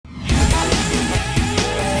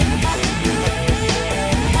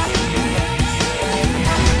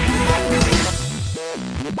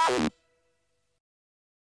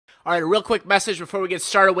All right, a real quick message before we get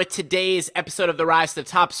started with today's episode of the Rise to the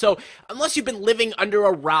Top. So, unless you've been living under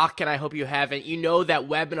a rock, and I hope you haven't, you know that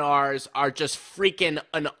webinars are just freaking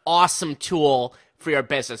an awesome tool for your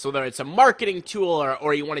business, whether it's a marketing tool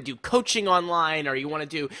or you want to do coaching online or you want to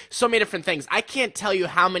do so many different things. I can't tell you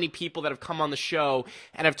how many people that have come on the show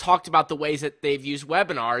and have talked about the ways that they've used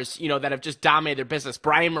webinars, that have just dominated their business.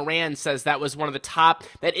 Brian Moran says that was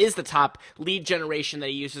that is the top lead generation that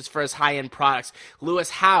he uses for his high-end products.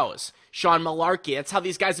 Lewis Howes, Sean Malarkey. That's how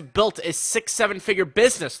these guys have built a 6-7-figure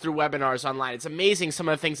business through webinars online. It's amazing some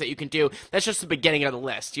of the things that you can do. That's just the beginning of the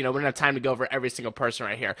list. We don't have time to go over every single person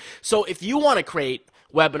right here. So if you want to create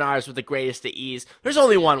webinars with the greatest of ease, there's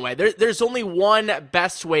only one way. There's only one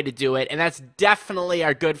best way to do it, and that's definitely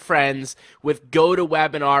our good friends with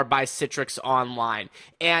GoToWebinar by Citrix Online.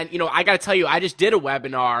 And, I got to tell you, I just did a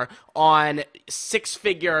webinar on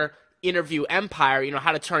six-figure interview empire,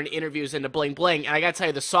 how to turn interviews into bling bling. And I gotta tell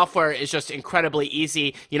you, the software is just incredibly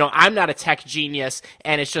easy. I'm not a tech genius,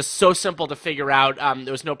 and it's just so simple to figure out.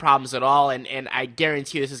 There was no problems at all, and I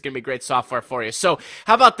guarantee you this is gonna be great software for you. So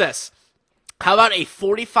how about this? How about a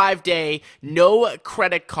 45-day no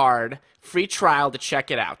credit card free trial to check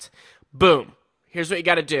it out? Boom. Here's what you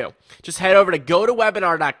got to do. Just head over to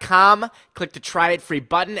gotowebinar.com, click the try it free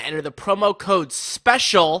button, enter the promo code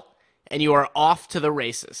SPECIAL, and you are off to the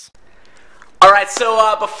races. All right,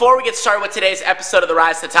 so before we get started with today's episode of The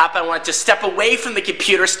Rise to the Top, I want to step away from the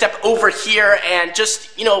computer, step over here, and just,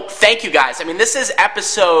 thank you guys. I mean, this is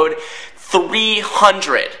episode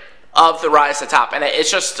 300 of The Rise to the Top, and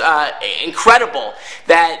it's just incredible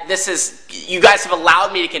that you guys have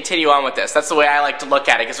allowed me to continue on with this. That's the way I like to look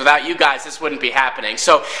at it, because without you guys, this wouldn't be happening.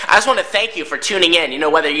 So I just want to thank you for tuning in.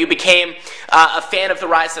 Whether you became a fan of The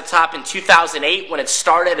Rise to the Top in 2008 when it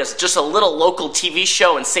started as just a little local TV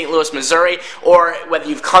show in St. Louis, Missouri, or whether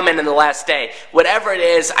you've come in the last day, whatever it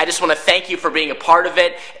is, I just want to thank you for being a part of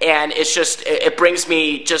it, and it brings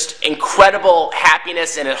me just incredible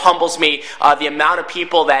happiness, and it humbles me, the amount of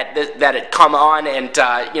people that it come on and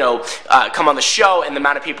come on the show, and the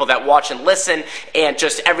amount of people that watch and listen, and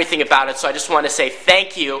just everything about it. So I just want to say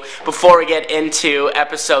thank you before we get into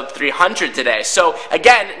episode 300 today. So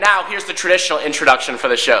again, now here's the traditional introduction for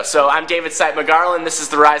the show. So I'm David Siteman Garland. This is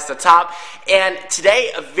The Rise to the Top, and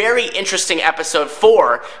today a very interesting episode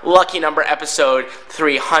for lucky number episode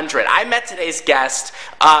 300. I met today's guest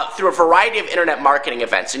through a variety of internet marketing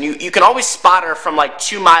events, and you can always spot her from like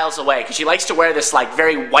 2 miles away because she likes to wear this like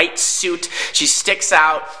very white suit. She sticks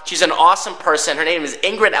out. She's an awesome person. Her name is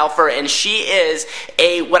Ingrid Elfer, and she is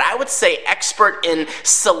what I would say expert in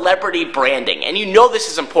celebrity branding. And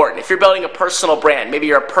this is important. If you're building a personal brand, maybe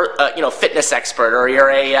you're a fitness expert, or you're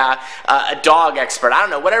a dog expert. I don't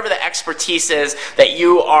know, whatever the expertise is that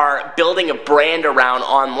you are building a brand around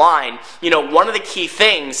online. One of the key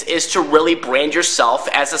things is to really brand yourself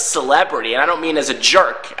as a celebrity, and I don't mean as a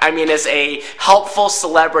jerk. I mean as a helpful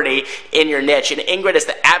celebrity in your niche. And Ingrid is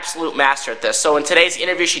the absolute master at this. So in today's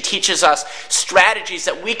interview, she teaches us strategies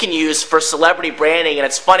that we can use for celebrity branding, and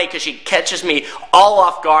it's funny because she catches me all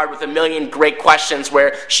off guard with a million great questions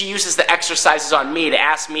where she uses the exercises on me to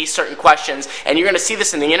ask me certain questions, and you're going to see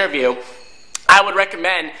this in the interview. I would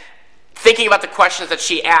recommend thinking about the questions that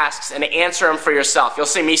she asks and answer them for yourself. You'll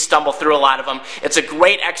see me stumble through a lot of them. It's a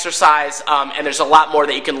great exercise, and there's a lot more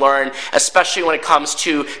that you can learn, especially when it comes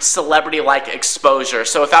to celebrity-like exposure.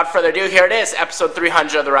 So without further ado, here it is, episode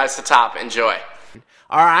 300 of The Rise to the Top. Enjoy.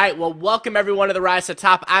 All right, well, welcome everyone to The Rise to the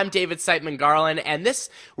Top. I'm David Siteman Garland, and this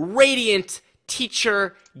radiant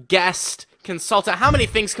teacher, guest, consultant, how many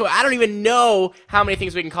things I don't even know how many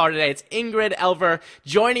things we can call her today. It's Ingrid Elfer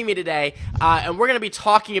joining me today, and we're going to be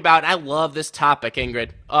talking about, I love this topic, Ingrid.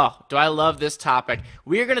 Oh, do I love this topic.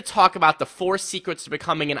 We're going to talk about the 4 secrets to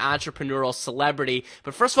becoming an entrepreneurial celebrity.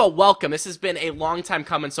 But first of all, welcome. This has been a long time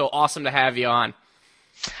coming, so awesome to have you on.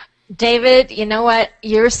 David, you know what?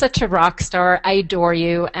 You're such a rock star. I adore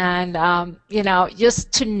you. And,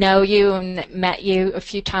 just to know you and met you a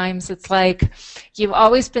few times, it's like you've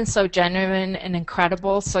always been so genuine and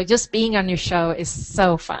incredible. So just being on your show is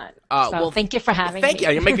so fun. Well, thank you for having me. Thank you.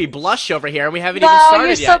 You make me blush over here, and we haven't even started yet. No,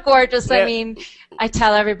 you're so gorgeous. Yeah. I mean, I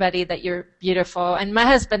tell everybody that you're beautiful, and my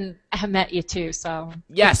husband have met you too, so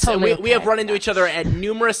yes, totally and we have run into each other at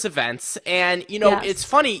numerous events, and yes. It's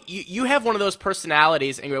funny. You have one of those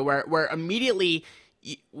personalities, Ingrid, where immediately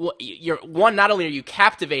you're one. Not only are you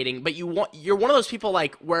captivating, but you're one of those people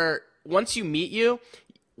like where once you meet you,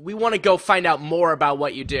 we want to go find out more about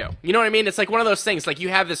what you do. You know what I mean? It's like one of those things, like you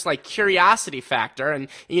have this like curiosity factor, and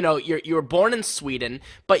you were born in Sweden,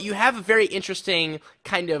 but you have a very interesting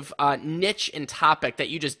kind of niche and topic that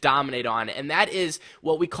you just dominate on, and that is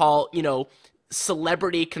what we call,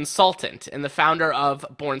 celebrity consultant and the founder of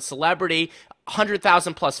Born Celebrity,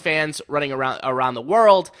 100,000 plus fans running around the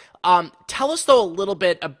world. Tell us though a little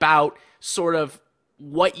bit about sort of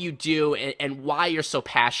what you do and why you're so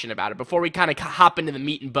passionate about it. Before we kind of hop into the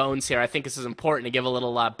meat and bones here, I think this is important to give a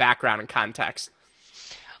little background and context.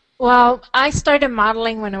 Well, I started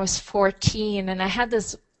modeling when I was 14, and I had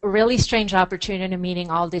this really strange opportunity meeting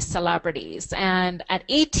all these celebrities. And at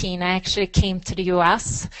 18, I actually came to the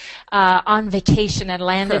U.S. On vacation and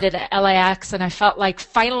landed at LAX, and I felt like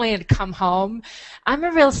finally I'd come home. I'm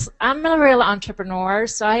a real entrepreneur,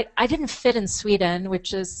 so I didn't fit in Sweden,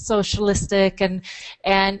 which is socialistic, and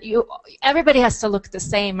everybody has to look the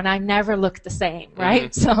same, and I never looked the same,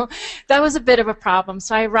 right? So that was a bit of a problem.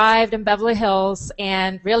 So I arrived in Beverly Hills,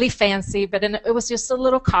 and really fancy, but it was just a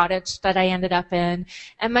little cottage that I ended up in,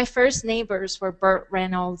 and my first neighbors were Burt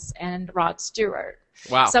Reynolds and Rod Stewart.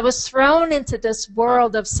 Wow. So I was thrown into this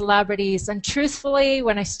world of celebrities, and truthfully,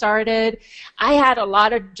 when I started, I had a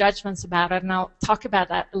lot of judgments about it, and I'll talk about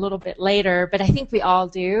that a little bit later, but I think we all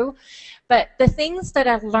do. But the things that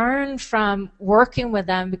I learned from working with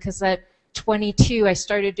them, because at 22, I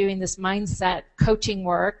started doing this mindset coaching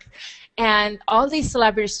work, and all these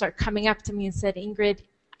celebrities start coming up to me and said, Ingrid,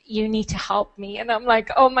 you need to help me. And I'm like,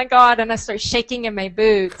 oh my God. And I start shaking in my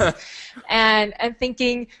boots. And I'm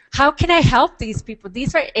thinking, how can I help these people?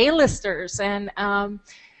 These are A-listers. And,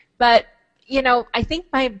 but, you know, I think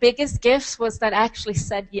my biggest gift was that I actually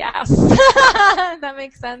said yes. That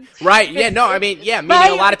makes sense? Right. Yeah, no, I mean, yeah,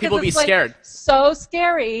 meaning a lot of people be scared. Like so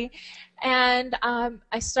scary. And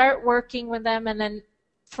I start working with them, and then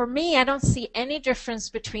for me, I don't see any difference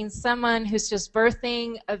between someone who's just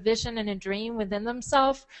birthing a vision and a dream within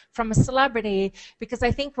themselves from a celebrity, because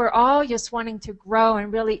I think we're all just wanting to grow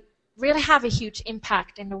and really have a huge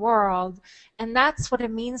impact in the world, and that's what it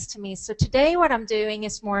means to me. So today what I'm doing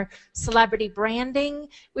is more celebrity branding,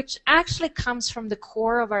 which actually comes from the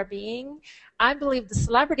core of our being. I believe the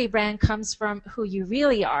celebrity brand comes from who you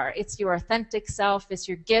really are. It's your authentic self, it's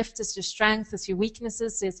your gift, it's your strength, it's your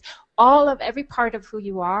weaknesses, it's every part of who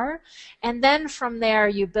you are. And then from there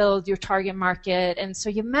you build your target market, and so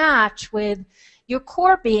you match with your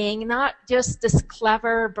core being, not just this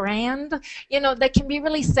clever brand, you know, that can be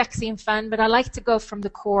really sexy and fun, but I like to go from the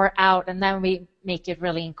core out, and then we make it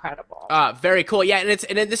really incredible. Very cool. Yeah,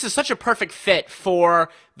 and this is such a perfect fit for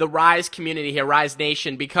the RISE community here, RISE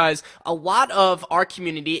Nation, because a lot of our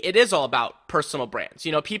community, it is all about personal brands.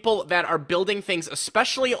 You know, people that are building things,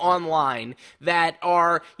 especially online, that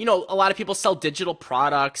are, you know, a lot of people sell digital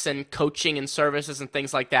products and coaching and services and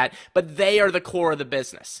things like that, but they are the core of the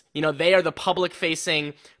business. You know, they are the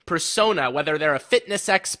public-facing persona, whether they're a fitness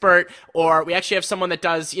expert or we actually have someone that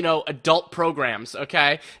does, you know, adult programs,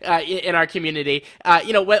 okay, in our community.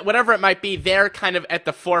 You know, whatever it might be, they're kind of at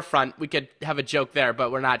the forefront. We could have a joke there,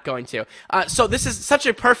 but we're not going to. So this is such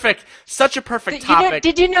a perfect topic.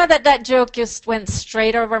 Did you know that joke just went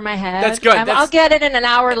straight over my head? That's good. I'll get it in an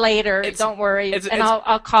hour later. Don't worry,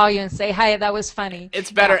 I'll call you and say, "Hi, that was funny."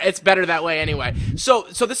 It's better. Yeah. It's better that way anyway. So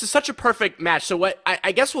this is such a perfect match. So what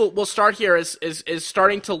I guess we'll start here is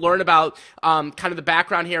starting to learn about kind of the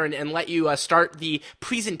background here and let you start the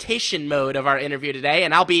presentation mode of our interview today.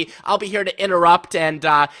 And I'll be here to interrupt and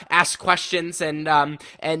ask questions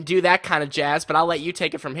and do that kind of jazz. But I'll let you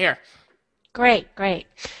take it from here. Great.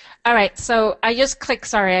 All right, so I just click.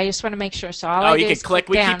 Sorry, I just want to make sure. So all I do you is can click.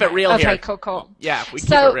 We down. Keep it real here. Okay, cool. Yeah, we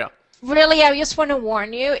keep it real. Really, I just want to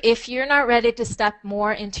warn you, if you're not ready to step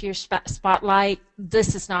more into your spotlight,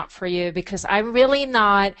 this is not for you, because I'm really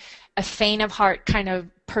not a faint of heart kind of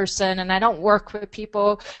person, and I don't work with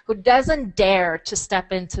people who doesn't dare to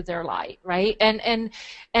step into their light, right? And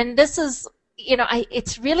this is, you know,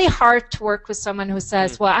 it's really hard to work with someone who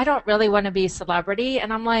says, well, I don't really want to be a celebrity.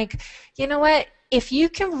 And I'm like, you know what? If you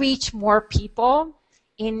can reach more people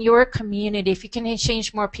in your community, if you can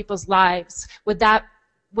change more people's lives,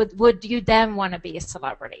 would you then want to be a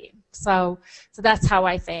celebrity? So that's how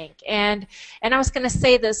I think. And I was going to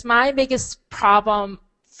say this, my biggest problem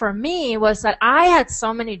for me was that I had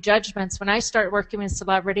so many judgments when I started working with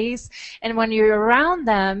celebrities, and when you're around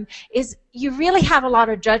them, is you really have a lot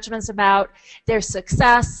of judgments about their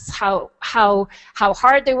success, how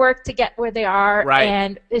hard they work to get where they are, right.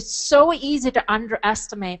 And it's so easy to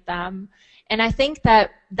underestimate them. And I think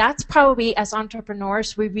that's probably, as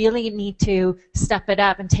entrepreneurs, we really need to step it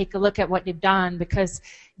up and take a look at what they've done, because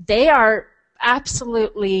they are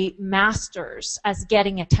absolutely masters as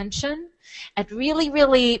getting attention. at really,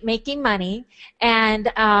 really making money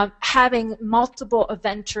and having multiple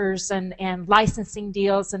ventures and licensing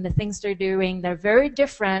deals and the things they're doing. They're very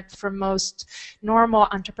different from most normal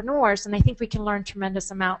entrepreneurs, and I think we can learn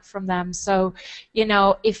tremendous amount from them. So,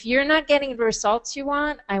 if you're not getting the results you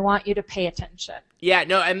want, I want you to pay attention. Yeah,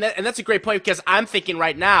 no, and that's a great point, because I'm thinking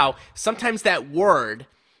right now, sometimes that word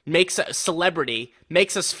makes a celebrity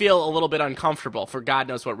makes us feel a little bit uncomfortable for God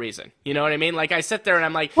knows what reason. You know what I mean? Like, I sit there and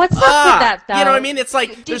I'm like, what's up with that, though? You know what I mean? It's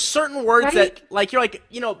like, there's certain words right? that, like, you're like,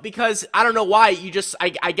 because I don't know why, you just,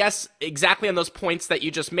 I guess exactly on those points that you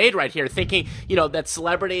just made right here, thinking, that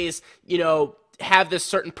celebrities, have this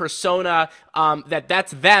certain persona,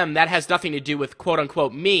 that's them, that has nothing to do with quote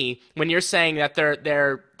unquote me, when you're saying that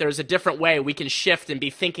there's a different way we can shift and be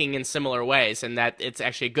thinking in similar ways, and that it's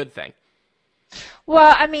actually a good thing.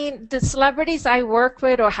 Well, I mean, the celebrities I work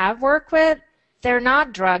with or have worked with, they're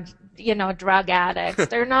not drug addicts.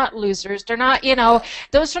 They're not losers. They're not,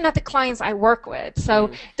 those are not the clients I work with. So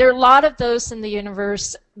there are a lot of those in the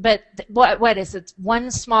universe, but what is it?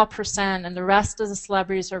 1% and the rest of the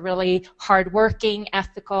celebrities are really hardworking,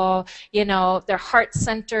 ethical, they're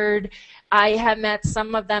heart-centered. I have met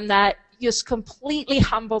some of them that just completely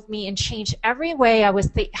humbled me and changed every way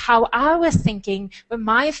how I was thinking with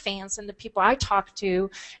my fans and the people I talk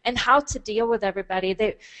to, and how to deal with everybody.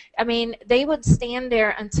 They would stand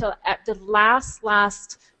there until at the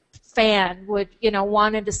last fan would,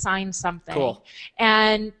 wanted to sign something. Cool.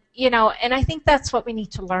 And I think that's what we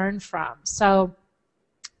need to learn from. So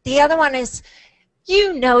the other one is,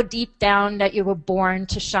 deep down that you were born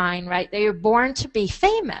to shine, right? That you're born to be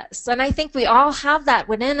famous. And I think we all have that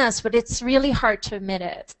within us, but it's really hard to admit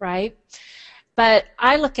it, right? But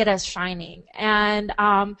I look at it as shining. And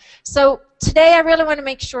so today I really want to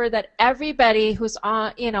make sure that everybody who's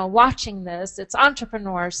watching this, it's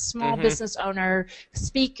entrepreneurs, small business owner,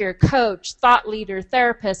 speaker, coach, thought leader,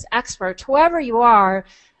 therapist, expert, whoever you are,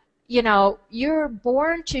 you're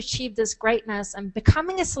born to achieve this greatness, and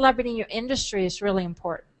becoming a celebrity in your industry is really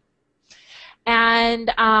important. And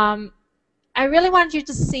I really wanted you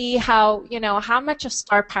to see how much of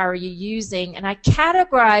star power you're using, and I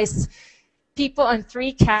categorize people in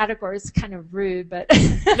 3 categories. Kind of rude, but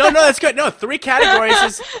no, that's good. No, 3 categories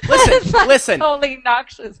is listen. Totally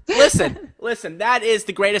noxious. Listen. That is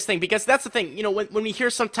the greatest thing, because that's the thing. When we hear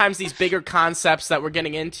sometimes these bigger concepts that we're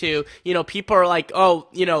getting into, people are like, oh,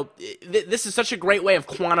 this is such a great way of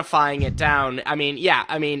quantifying it down.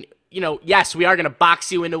 Yes, we are going to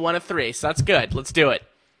box you into one of 3, so that's good. Let's do it.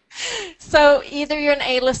 So either you're an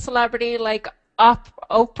A-list celebrity like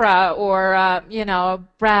Oprah or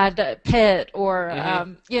Brad Pitt or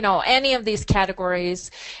any of these categories,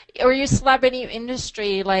 or you celebrity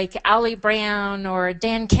industry like Ali Brown or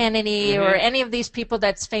Dan Kennedy or any of these people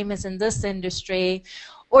that's famous in this industry,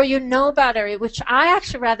 or about it, which I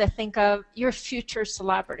actually rather think of your future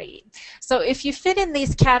celebrity. So if you fit in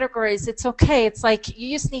these categories, it's okay. It's like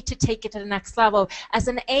you just need to take it to the next level. As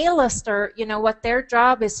an A-lister, what their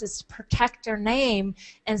job is to protect their name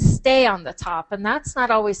and stay on the top, and that's not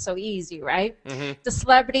always so easy, right? The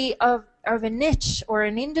celebrity of a niche or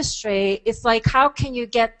an industry, it's like, how can you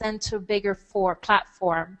get them to a bigger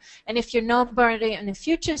platform? And if you're nobody and a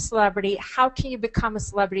future celebrity, how can you become a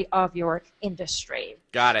celebrity of your industry?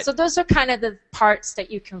 Got it. So those are kind of the parts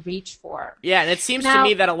that you can reach for. Yeah, and it seems to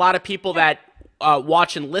me that a lot of people that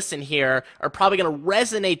watch and listen here are probably going to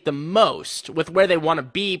resonate the most with where they want to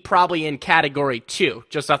be, probably in category 2,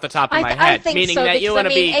 just off the top of my head. I think meaning so, that you want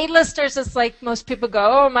to be A-listers is like, most people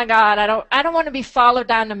go, oh my God, I don't want to be followed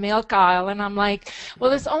down the milk aisle, and I'm like, well,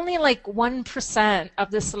 there's only like 1%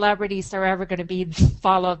 of the celebrities that are ever going to be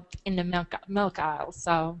followed in the milk aisle.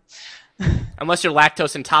 So. Unless you're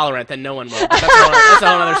lactose intolerant, then no one will. But that's a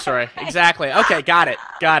whole other story. Exactly. Okay, got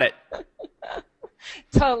it.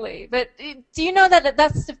 Totally. But do you know that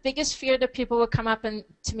that's the biggest fear that people will come up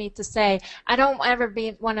to me to say, I don't ever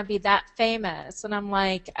want to be that famous. And I'm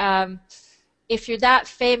like, if you're that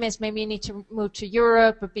famous, maybe you need to move to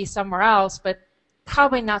Europe or be somewhere else, but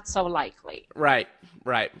probably not so likely. Right.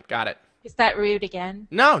 Got it. Is that rude again?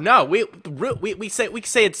 No. We say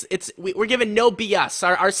we're giving no BS.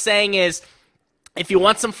 Our saying is, if you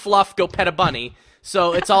want some fluff, go pet a bunny.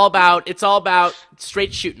 So it's all about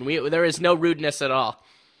straight shooting. There is no rudeness at all.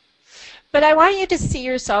 But I want you to see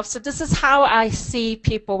yourself. So this is how I see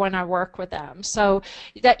people when I work with them. So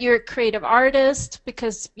that you're a creative artist,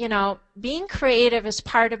 because being creative is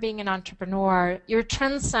part of being an entrepreneur. You're a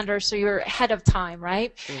trendsetter, so you're ahead of time,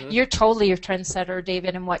 right? You're totally a trendsetter,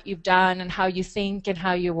 David, in what you've done and how you think and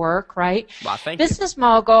how you work, right? Wow, thank you. Business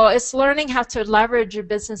mogul is learning how to leverage your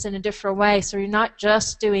business in a different way. So you're not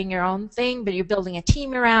just doing your own thing, but you're building a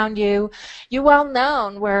team around you. You're well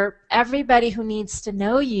known where everybody who needs to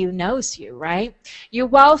know you knows you, right? You're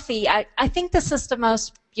wealthy. I think this is the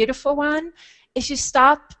most beautiful one. Is you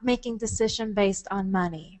stop making decisions based on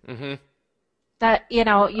money. That, you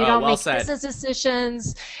don't make business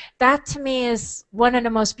decisions. That to me is one of the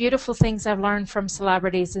most beautiful things I've learned from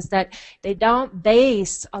celebrities, is that they don't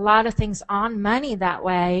base a lot of things on money that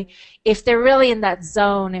way if they're really in that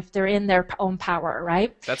zone, if they're in their own power,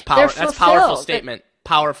 right? That's powerful statement.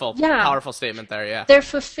 Powerful statement there, yeah. They're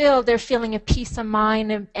fulfilled. They're feeling a peace of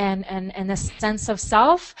mind and a sense of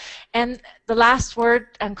self. And the last word,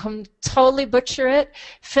 I'm going to totally butcher it,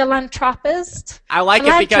 philanthropist. I like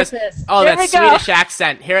it because, that Swedish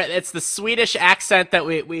accent. Here, it's the Swedish accent that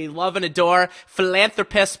we love and adore.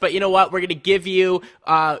 Philanthropist, but you know what? We're going to give you,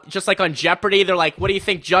 just like on Jeopardy, they're like, what do you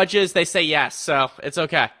think, judges? They say yes, so it's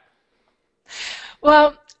okay.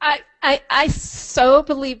 Well, I so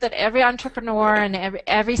believe that every entrepreneur and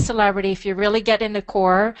every celebrity, if you really get in the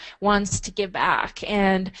core, wants to give back.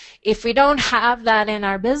 And if we don't have that in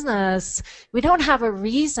our business, we don't have a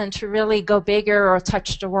reason to really go bigger or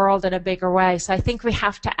touch the world in a bigger way. So I think we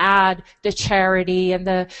have to add the charity and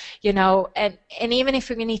and even if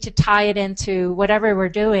we need to tie it into whatever we're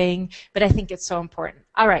doing, but I think it's so important.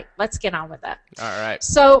 All right, let's get on with that. All right.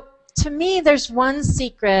 So to me, there's one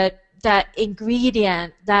secret, that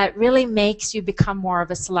ingredient that really makes you become more of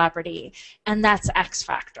a celebrity, and that's X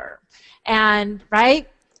Factor. And right?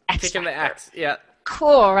 Kicking the X, yeah.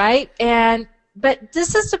 Cool, right? But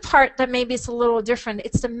this is the part that maybe is a little different.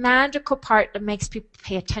 It's the magical part that makes people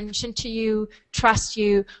pay attention to you, trust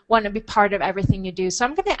you, want to be part of everything you do. So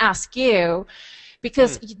I'm going to ask you,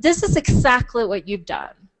 because this is exactly what you've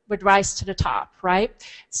done with Rise to the Top, right?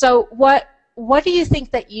 So what do you think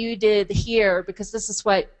that you did here? Because this is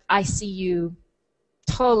what I see you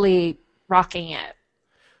totally rocking it.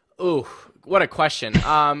 Ooh, what a question.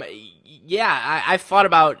 Yeah, I've thought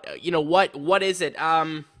about, what is it?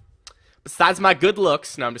 Besides my good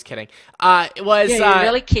looks, no, I'm just kidding. It was, you're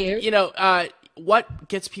really cute. What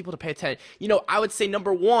gets people to pay attention? I would say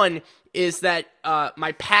number one is that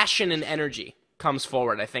my passion and energy comes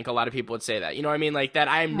forward. I think a lot of people would say that. You know what I mean? Like that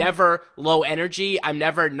I am never low energy. I'm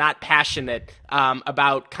never not passionate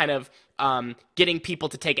about kind of getting people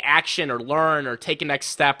to take action or learn or take a next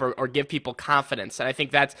step or give people confidence. And I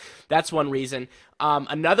think that's one reason.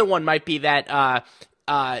 Another one might be that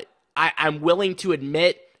I'm willing to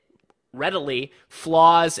admit readily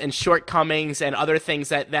flaws and shortcomings and other things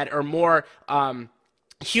that are more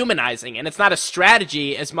humanizing, and it's not a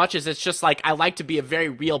strategy as much as it's just like I like to be a very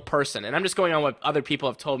real person, and I'm just going on what other people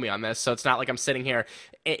have told me on this, so it's not like I'm sitting here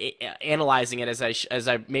analyzing it as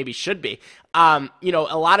I maybe should be. A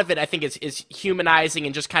lot of it I think is humanizing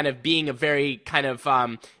and just kind of being a very kind of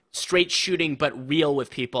straight shooting but real with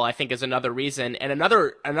people, I think, is another reason. And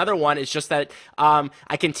another one is just that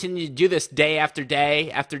I continue to do this day after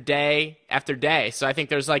day after day after day. So I think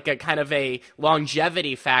there's like a kind of a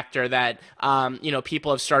longevity factor that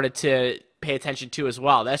people have started to pay attention to as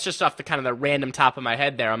well. That's just off the kind of the random top of my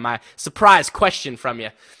head there on my surprise question from you.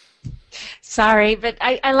 Sorry, but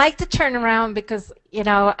I like to turn around because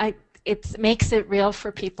it makes it real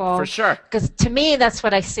for people. For sure. Because to me, that's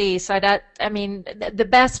what I see. So the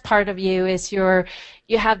best part of you is you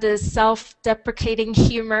have this self-deprecating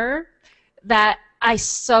humor that is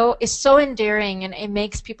so endearing, and it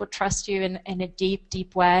makes people trust you in a deep,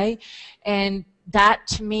 deep way. And that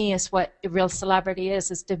to me is what a real celebrity is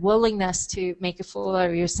the willingness to make a fool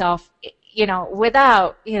of yourself,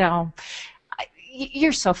 without,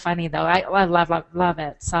 you're so funny though. I love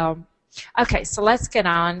it. So. Okay, so let's get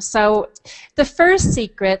on. So the first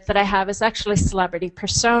secret that I have is actually celebrity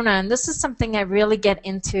persona, and this is something I really get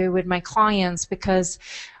into with my clients because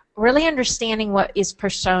really understanding what is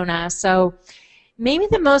persona. So maybe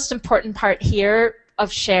the most important part here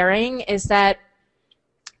of sharing is that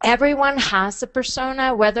everyone has a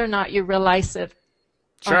persona, whether or not you realize it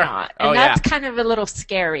or not. And that's kind of a little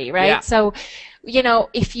scary, right? Yeah. So,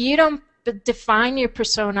 if you don't define your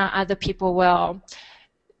persona, other people will.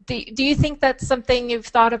 Do you think that's something you've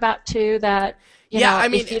thought about too? That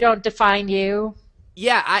if you don't define you.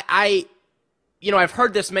 Yeah, I've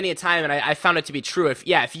heard this many a time, and I found it to be true.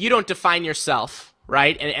 If you don't define yourself,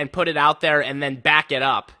 right, and put it out there, and then back it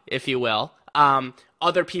up, if you will,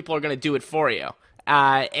 other people are going to do it for you.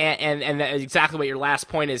 And exactly what your last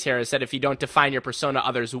point is here is that if you don't define your persona,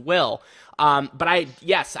 others will. But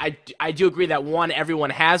I do agree that everyone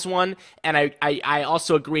has one, and I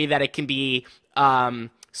also agree that it can be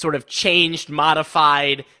sort of changed,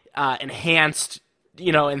 modified, enhanced,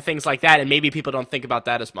 and things like that. And maybe people don't think about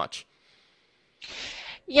that as much.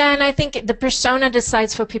 Yeah, and I think the persona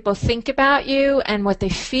decides what people think about you and what they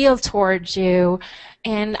feel towards you.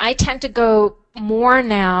 And I tend to go more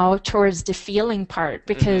now towards the feeling part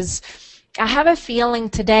because I have a feeling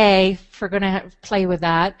today, if we're going to play with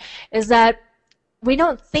that, is that we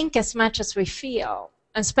don't think as much as we feel,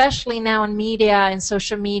 especially now in media and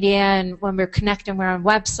social media and when we're connecting, we're on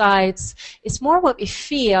websites. It's more what we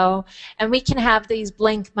feel, and we can have these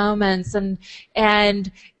blank moments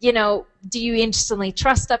and do you instantly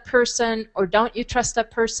trust that person or don't you trust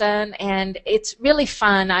that person? And it's really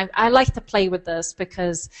fun. I like to play with this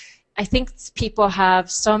because I think people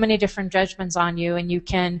have so many different judgments on you, and you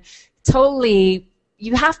can totally,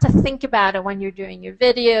 you have to think about it when you're doing your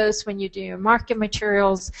videos, when you do your market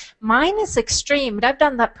materials. Mine is extreme, but I've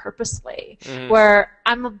done that purposely, where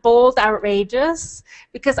I'm a bold, outrageous,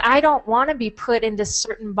 because I don't want to be put in this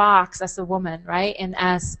certain box as a woman, right? And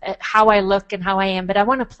as how I look and how I am, but I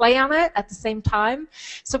want to play on it at the same time.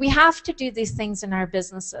 So we have to do these things in our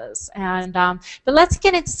businesses. And but let's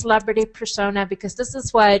get into celebrity persona, because this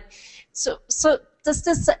is what, so does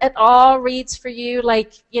this at all reads for you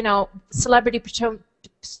like, celebrity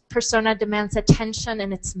persona demands attention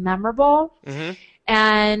and it's memorable?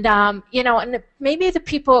 And and maybe the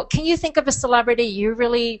people, can you think of a celebrity you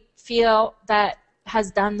really feel that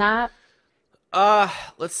has done that?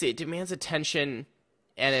 Let's see. It demands attention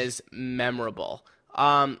and is memorable.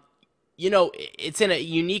 It's in a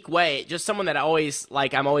unique way. Just someone that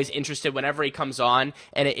I'm always interested whenever he comes on,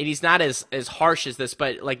 and he's not as harsh as this,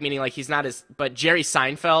 but he's not as. But Jerry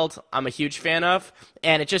Seinfeld, I'm a huge fan of,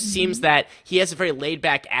 and it just seems that he has a very laid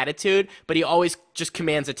back attitude, but he always just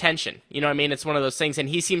commands attention. You know what I mean? It's one of those things, and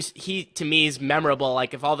he to me is memorable.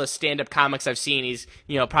 Like, of all the stand up comics I've seen, he's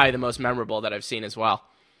probably the most memorable that I've seen as well.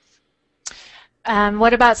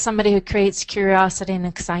 What about somebody who creates curiosity and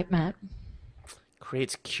excitement?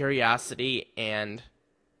 Creates curiosity and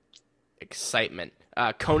excitement.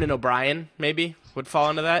 Conan O'Brien, maybe, would fall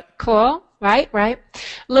into that. Cool. Right.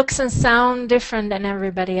 Looks and sound different than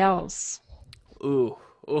everybody else. Ooh.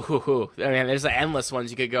 I mean, there's endless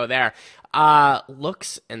ones you could go there.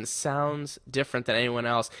 Looks and sounds different than anyone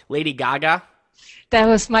else. Lady Gaga. That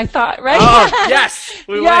was my thought, right? Oh, yes!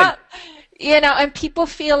 We win. And people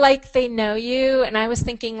feel like they know you, and I was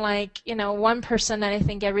thinking one person that I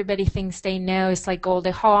think everybody thinks they know is like Goldie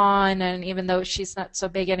Hawn, and even though she's not so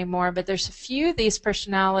big anymore, but there's a few of these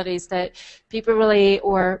personalities that people really,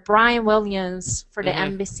 or Brian Williams for the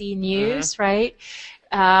NBC News, right?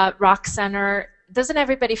 Rock Center. Doesn't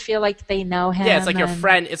everybody feel like they know him? Yeah, it's like your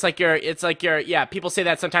friend. It's like your. Yeah, people say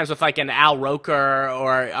that sometimes with like an Al Roker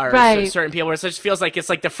or certain people, where it just feels like it's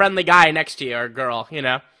like the friendly guy next to you or girl,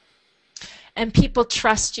 And people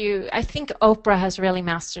trust you. I think Oprah has really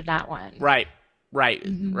mastered that one. Right.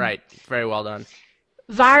 Very well done.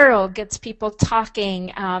 Viral gets people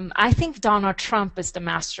talking. I think Donald Trump is the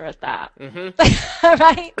master at that.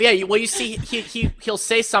 Right? Yeah. Well, you see, he'll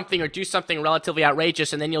say something or do something relatively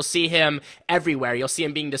outrageous, and then you'll see him everywhere. You'll see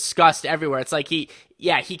him being discussed everywhere. It's like he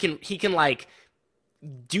can like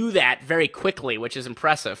do that very quickly, which is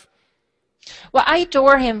impressive. Well, I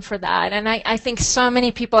adore him for that, and I think so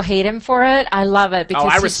many people hate him for it. I love it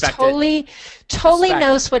because he totally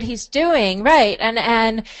knows what he's doing, right?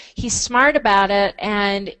 And he's smart about it.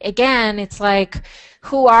 And again, it's like,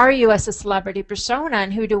 who are you as a celebrity persona,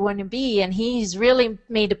 and who do you want to be? And he's really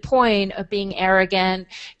made a point of being arrogant,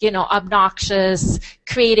 obnoxious,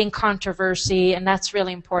 creating controversy, and that's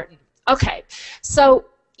really important. Okay, so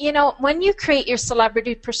when you create your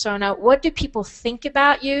celebrity persona, what do people think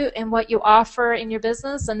about you and what you offer in your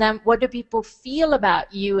business? And then what do people feel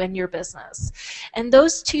about you and your business? And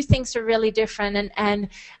those two things are really different. And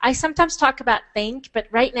I sometimes talk about think, but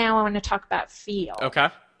right now I want to talk about feel. Okay.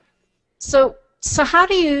 So how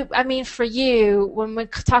do you, for you, when we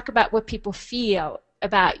talk about what people feel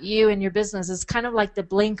about you and your business, it's kind of like the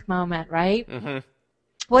blink moment, right?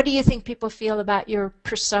 What do you think people feel about your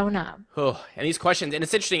persona? Oh, and these questions, and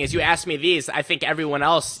it's interesting, as you ask me these, I think everyone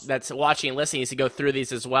else that's watching and listening needs to go through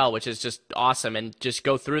these as well, which is just awesome, and just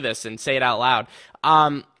go through this and say it out loud.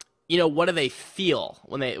 What do they feel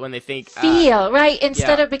when they think? Feel, right?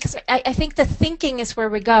 Instead of, because I think the thinking is where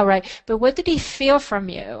we go, right? But what did he feel from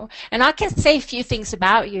you? And I can say a few things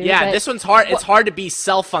about you. Yeah, this one's hard. It's hard to be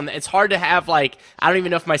it's hard to have, I don't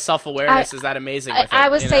even know if my self-awareness is that amazing. I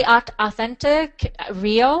would say authentic,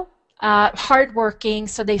 real. hardworking,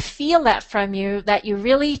 so they feel that from you, that you're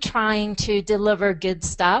really trying to deliver good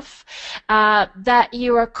stuff, that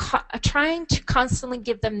you are trying to constantly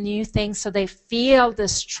give them new things so they feel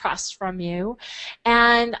this trust from you.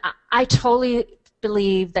 And I totally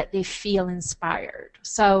believe that they feel inspired.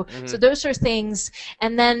 So those are things,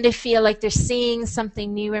 and then they feel like they're seeing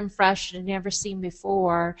something new and fresh they've never seen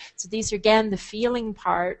before. So these are, again, the feeling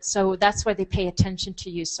part. So that's why they pay attention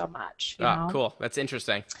to you so much. You know? Cool. That's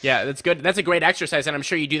interesting. Yeah, that's good. That's a great exercise, and I'm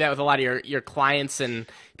sure you do that with a lot of your clients and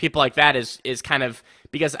people like that. Is kind of,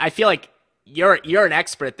 because I feel like you're an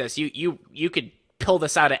expert at this. You could pull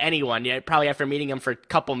this out of anyone, probably after meeting them for a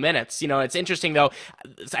couple minutes. It's interesting though.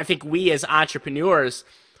 I think we as entrepreneurs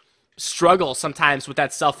struggle sometimes with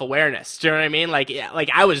that self-awareness. Do you know what I mean? Like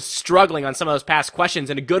I was struggling on some of those past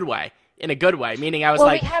questions in a good way. Meaning I was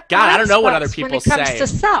God, I don't know what other people say. When it comes to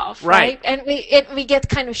self, right? And we get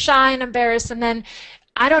kind of shy and embarrassed, and then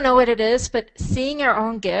I don't know what it is, but seeing our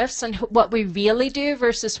own gifts and what we really do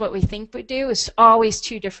versus what we think we do is always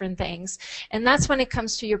two different things. And that's when it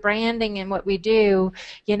comes to your branding and what we do,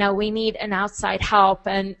 we need an outside help.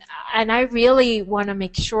 And I really want to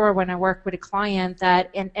make sure when I work with a client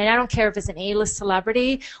that, and I don't care if it's an A-list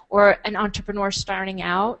celebrity or an entrepreneur starting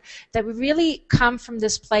out, that we really come from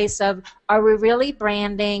this place of, are we really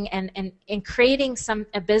branding and creating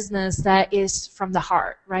a business that is from the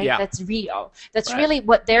heart, right? Yeah. That's real. That's really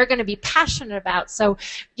what they're going to be passionate about. So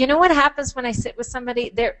you know what happens when I sit with somebody?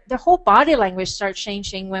 Their whole body language starts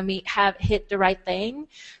changing when we have hit the right thing.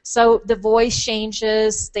 So the voice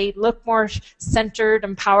changes, they look more centered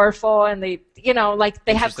and powerful, and they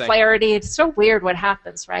they have clarity. It's so weird what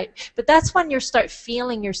happens, right? But that's when you start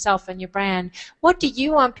feeling yourself and your brand. What do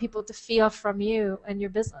you want people to feel from you and your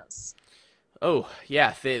business? Oh,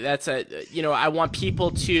 yeah, that's I want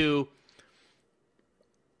people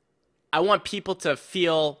to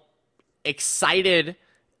feel excited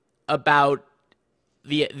about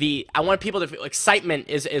I want people to feel excitement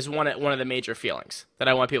is one of the major feelings that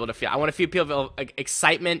I want people to feel. I want to feel people feel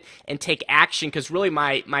excitement and take action, because really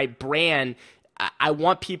my brand, I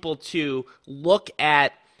want people to look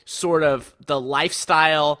at sort of the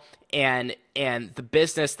lifestyle and the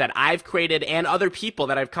business that I've created and other people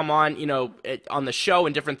that I've come on, on the show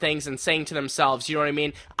and different things, and saying to themselves, you know what I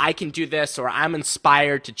mean? I can do this, or I'm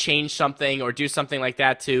inspired to change something or do something like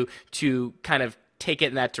that to kind of take it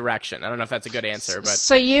in that direction. I don't know if that's a good answer, but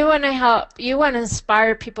so you want to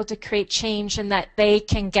inspire people to create change, and that they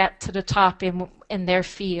can get to the top in their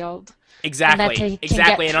field. Exactly.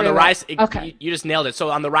 And on the Rise, you just nailed it.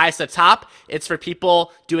 So on the Rise to the Top, it's for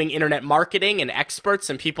people doing internet marketing and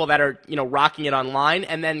experts and people that are, rocking it online.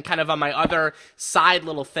 And then kind of on my other side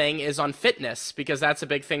little thing is on fitness, because that's a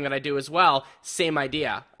big thing that I do as well. Same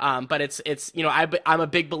idea. But it's I'm a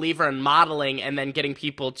big believer in modeling and then getting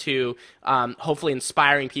people to, hopefully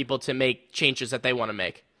inspiring people to make changes that they want to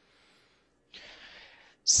make.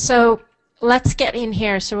 So let's get in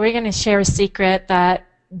here. So we're going to share a secret that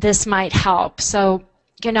this might help. So,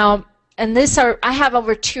 and I have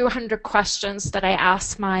over 200 questions that I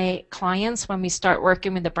ask my clients when we start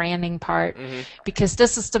working with the branding part, because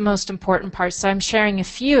this is the most important part. So I'm sharing a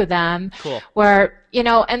few of them. Cool. Where,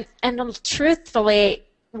 and truthfully,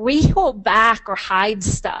 we hold back or hide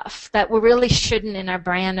stuff that we really shouldn't in our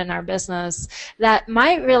brand and our business that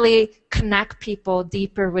might really connect people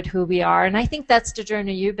deeper with who we are. And I think that's the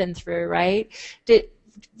journey you've been through, right?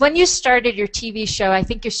 When you started your TV show, I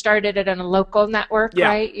think you started it on a local network,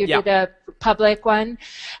 right? You did a public one.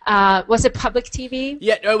 Was it public TV?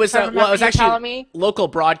 Yeah, it was. It was actually local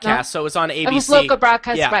broadcast, so it was on ABC. It was local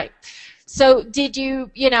broadcast, right? So did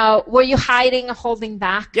you, were you hiding or holding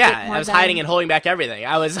back? Yeah, I was hiding and holding back everything.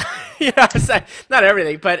 I was, not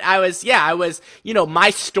everything, but I was, my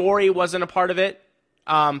story wasn't a part of it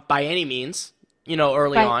by any means,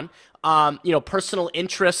 early on. Personal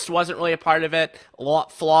interest wasn't really a part of it.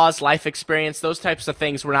 Flaws, life experience, those types of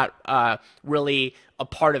things were not really a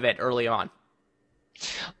part of it early on.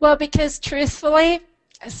 Well, because truthfully,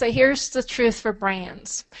 so here's the truth for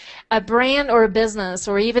brands. A brand or a business,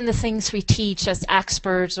 or even the things we teach as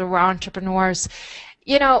experts or entrepreneurs,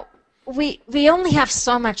 we only have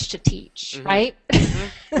so much to teach, right?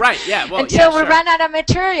 Right, yeah. Well, Until we run out of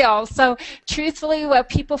material. So truthfully, what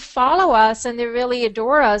people follow us and they really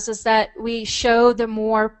adore us is that we show them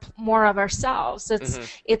more of ourselves.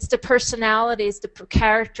 It's the personalities, the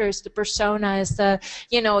characters, the personas, the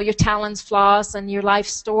your talents, flaws, and your life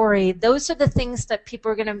story. Those are the things that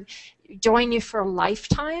people are going to join you for a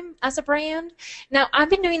lifetime as a brand. Now, I've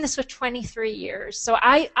been doing this for 23 years, so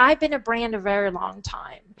I've been a brand a very long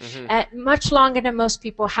time, much longer than most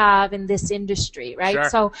people have in this industry, right? Sure.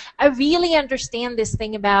 So So I really understand this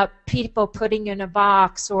thing about people putting you in a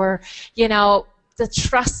box, or, you know, the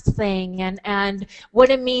trust thing, and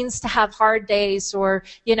what it means to have hard days, or,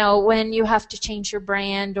 you know, when you have to change your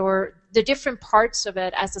brand, or the different parts of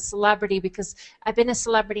it as a celebrity, because I've been a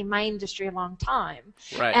celebrity in my industry a long time.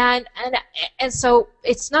 Right. And so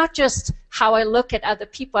it's not just how I look at other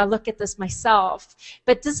people, I look at this myself.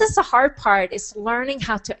 But this is the hard part, is learning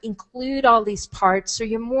how to include all these parts, so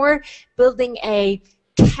you're more building a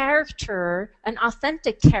character, an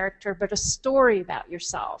authentic character, but a story about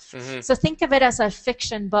yourself. So think of it as a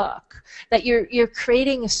fiction book, that you're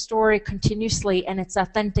creating a story continuously, and it's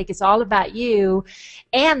authentic. It's all about you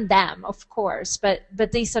and them, of course, but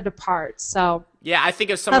these are the parts. So yeah, I think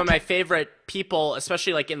of some of my favorite people,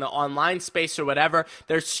 especially like in the online space or whatever,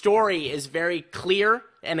 their story is very clear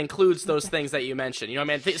and includes those things that you mentioned. You know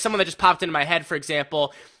what I mean? Someone that just popped into my head, for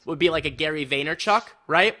example, would be like a Gary Vaynerchuk,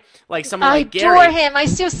 right? Like someone like Gary. I adore him. I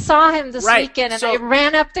just saw him this weekend, and so, I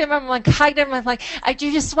ran up to him. I'm like, hugged him. I'm like,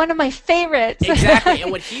 you're just one of my favorites. Exactly.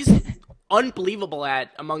 And what he's unbelievable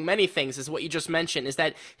at, among many things, is what you just mentioned, is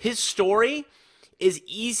that his story is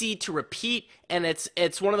easy to repeat, and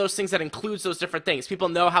it's one of those things that includes those different things. People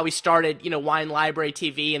know how he started, you know, Wine Library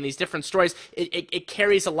TV and these different stories. It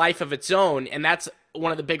carries a life of its own, and that's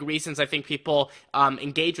one of the big reasons I think people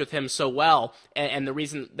engage with him so well, and the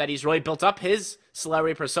reason that he's really built up his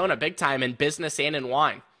celebrity persona big time in business and in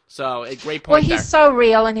wine. So a great point. Well, he's so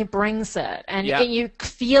real, and he brings it, and Yeah. you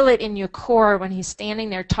feel it in your core when he's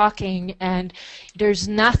standing there talking, and there's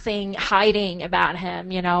nothing hiding about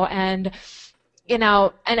him, you know, and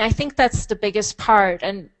I think that's the biggest part.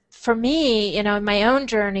 And for me, you know, in my own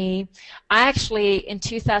journey, I actually, in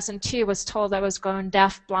 2002, was told I was going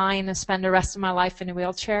deaf, blind, and spend the rest of my life in a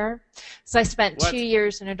wheelchair. So I spent 2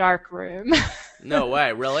 years in a dark room. No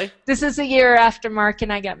way, really? This is a year after Mark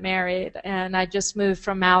and I got married, and I just moved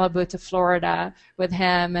from Malibu to Florida with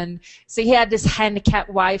him. And so he had this handicapped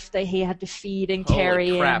wife that he had to feed and carry.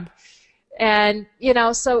 Holy crap. And you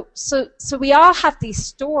know, so we all have these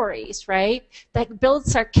stories, right? That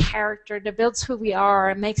builds our character, that builds who we are,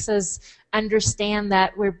 and makes us understand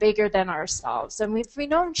that we're bigger than ourselves. And if we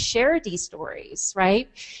don't share these stories, right?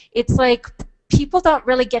 It's like people don't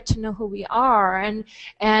really get to know who we are,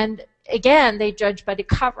 and again, they judge by the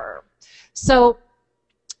cover. So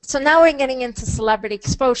now we're getting into celebrity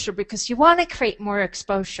exposure, because you want to create more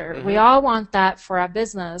exposure. We all want that for our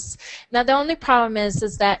business. Now, the only problem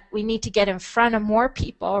is that we need to get in front of more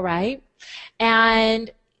people, right?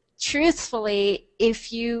 And truthfully,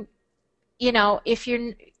 if you're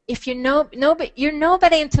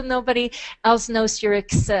nobody until nobody else knows you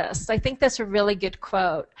exist. I think that's a really good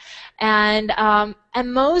quote. And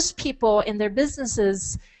most people in their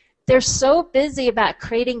businesses, they're so busy about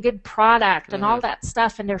creating good product and all that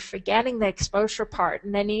stuff, and they're forgetting the exposure part.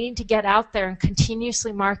 And then you need to get out there and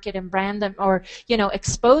continuously market and brand them, or, you know,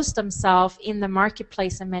 expose themselves in the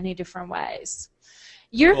marketplace in many different ways.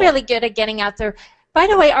 You're really good at getting out there. By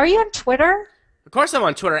the way, are you on Twitter? Of course I'm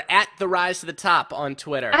on Twitter, at the Rise to the Top on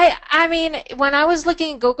Twitter. I mean, when I was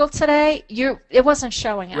looking at Google today, it wasn't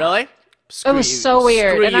showing up. Really? It was so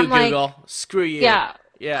weird. Screw and you, I'm like, Google. Screw you.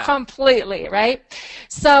 Yeah, completely, right?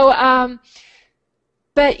 So,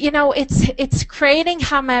 but you know, it's creating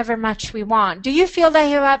however much we want. Do you feel that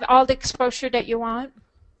you have all the exposure that you want?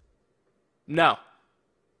 No.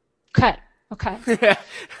 Okay.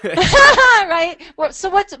 Right.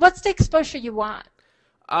 So what's the exposure you want?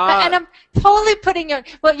 And I'm totally putting you.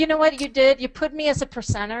 Well, you know what you did? You put me as a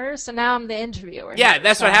presenter, so now I'm the interviewer. Yeah,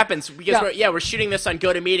 that's what happens, because we're shooting this on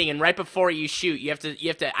GoToMeeting, and right before you shoot, I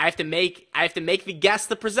have to make the guest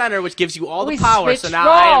the presenter, which gives you all the power. So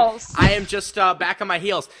now I am just back on my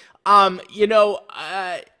heels. You know,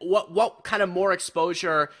 what kind of more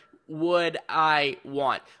exposure would I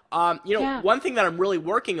want? One thing that I'm really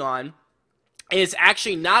working on is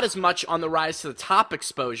actually not as much on the Rise to the Top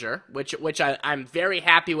exposure, which I'm very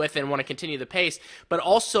happy with and want to continue the pace, but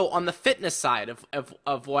also on the fitness side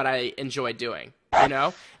of what I enjoy doing, you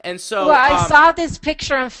know? And so... Well, I saw this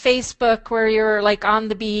picture on Facebook where you're, like, on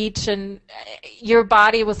the beach, and your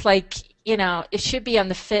body was, like, you know, it should be on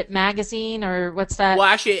the Fit magazine, or what's that? Well,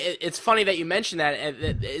 actually, it's funny that you mentioned that.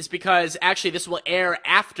 It's because actually this will air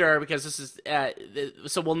after, because this is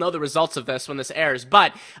so we'll know the results of this when this airs.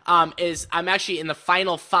 But I'm actually in the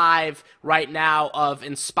final 5 right now of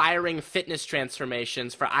inspiring fitness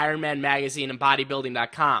transformations for Ironman Magazine and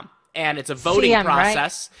Bodybuilding.com. And it's a voting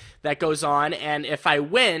process that goes on, and if I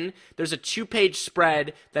win, there's a 2-page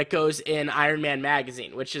spread that goes in Ironman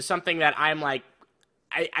Magazine, which is something that I'm like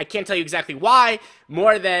I can't tell you exactly why,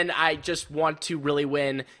 more than I just want to really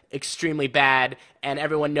win extremely bad, and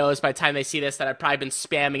everyone knows by the time they see this that I've probably been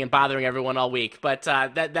spamming and bothering everyone all week. But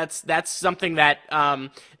that's something that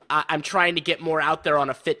I'm trying to get more out there on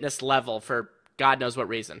a fitness level for God knows what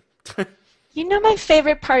reason. You know my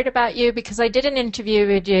favorite part about you, because I did an interview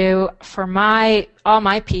with you for all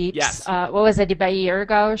my peeps. Yes. What was it, about a year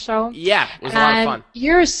ago or so? Yeah, it was a lot of fun.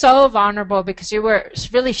 You're so vulnerable because you were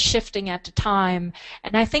really shifting at the time,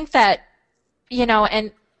 and I think that,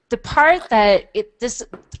 and the part that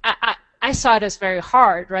I saw it as very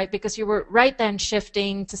hard, right? Because you were right then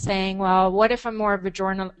shifting to saying, well, what if I'm more of a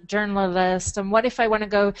journalist, and what if I want to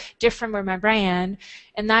go different with my brand?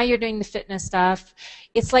 And now you're doing the fitness stuff.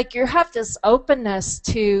 It's like you have this openness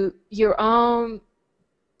to your own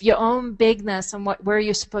bigness and where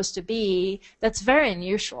you're supposed to be. That's very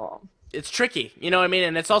unusual. It's tricky, you know what I mean?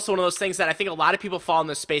 And it's also one of those things that I think a lot of people fall in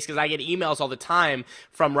this space, because I get emails all the time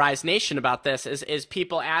from Rise Nation about this, is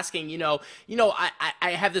people asking, I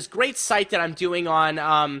have this great site that I'm doing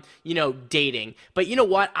on, dating, but you know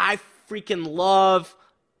what? I freaking love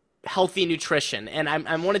healthy nutrition, and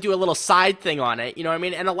I want to do a little side thing on it, you know what I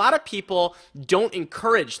mean? And a lot of people don't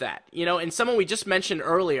encourage that, and someone we just mentioned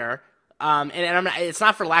earlier, it's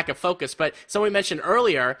not for lack of focus, but someone we mentioned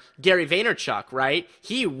earlier, Gary Vaynerchuk, right?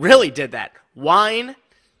 He really did that. Wine,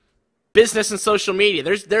 business, and social media.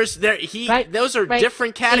 Those are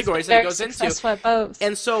different categories that it goes into. Both.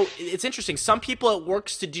 And so it's interesting. Some people it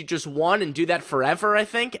works to do just one and do that forever, I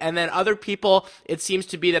think. And then other people, it seems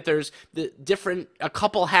to be that there's a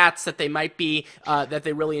couple hats that they might be that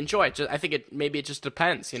they really enjoy. I think maybe it just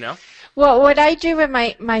depends, Well, what I do with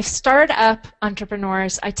my startup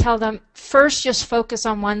entrepreneurs, I tell them first just focus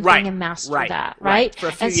on one thing and master that, right? For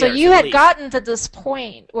a few and so years, you had least. gotten to this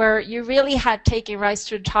point where you really had taken Rise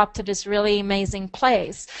to the top to this really amazing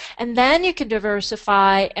place, and then you can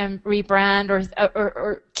diversify and rebrand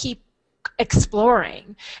or keep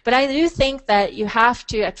exploring. But I do think that you have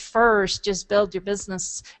to at first just build your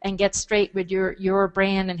business and get straight with your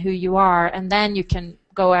brand and who you are, and then you can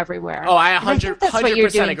go everywhere. Oh, I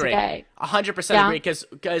 100% agree. Today. 100% agree,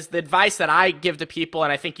 because the advice that I give to people,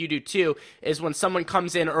 and I think you do too, is when someone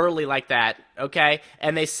comes in early like that, okay,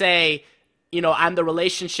 and they say, I'm the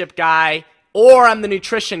relationship guy, or I'm the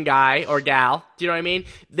nutrition guy or gal, do you know what I mean?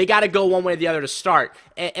 They got to go one way or the other to start.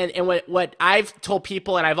 And what I've told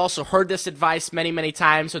people, and I've also heard this advice many, many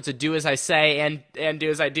times, so it's a do as I say and do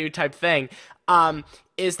as I do type thing,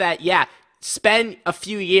 is that, spend a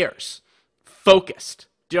few years focused.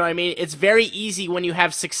 Do you know what I mean? It's very easy when you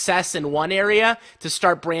have success in one area to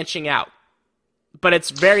start branching out. But it's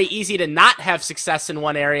very easy to not have success in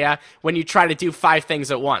one area when you try to do 5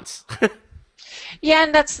 things at once. Yeah,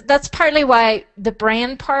 and that's partly why the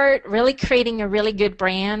brand part, really creating a really good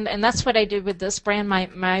brand, and that's what I did with this brand,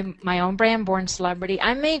 my own brand, Born Celebrity.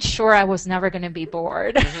 I made sure I was never going to be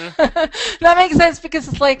bored. Mm-hmm. That makes sense, because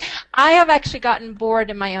it's like I have actually gotten bored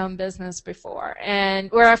in my own business before,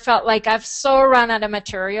 and where I felt like I've so run out of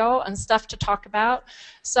material and stuff to talk about.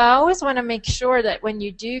 So I always want to make sure that when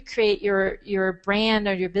you do create your brand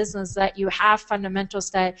or your business, that you have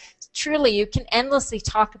fundamentals that truly you can endlessly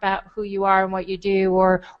talk about who you are and what you do,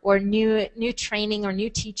 or new training or new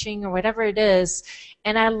teaching or whatever it is.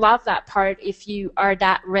 And I love that part if you are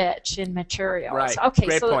that rich in materials. Right. Okay,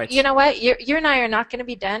 Great so points. you know what? You and I are not going to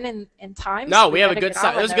be done in time. No, so we have a good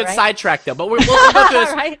it was a good sidetrack though. But we'll go through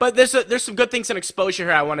this. Right. But there's some good things in exposure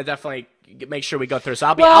here I want to definitely make sure we go through. So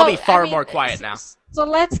I'll be far more quiet now. So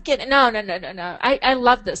let's get no. I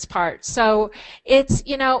love this part. So it's,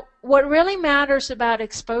 what really matters about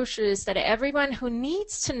exposure is that everyone who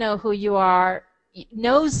needs to know who you are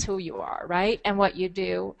knows who you are, right? And what you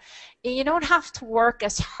do. You don't have to work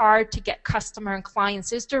as hard to get customer and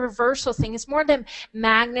clients. It's the reversal thing. It's more than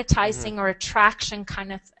magnetizing or attraction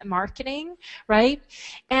kind of marketing, right?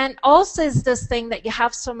 And also is this thing that you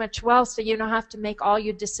have so much wealth, so you don't have to make all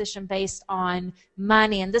your decision based on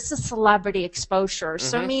money. And this is celebrity exposure.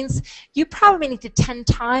 So it means you probably need to 10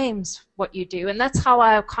 times what you do. And that's how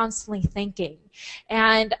I'm constantly thinking.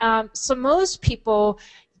 And so most people,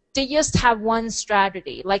 they just have one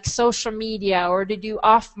strategy, like social media, or to do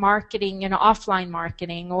offline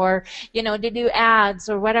marketing, or, to do ads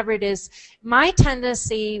or whatever it is. My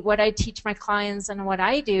tendency, what I teach my clients and what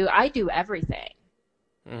I do everything.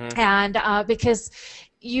 And because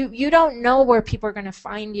you don't know where people are going to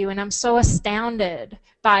find you, and I'm so astounded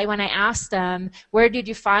by when I ask them, where did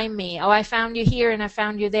you find me? Oh, I found you here and I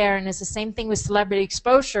found you there. And it's the same thing with celebrity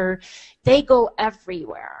exposure. They go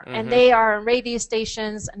everywhere, and they are on radio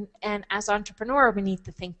stations, and as entrepreneur, we need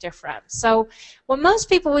to think different. So what most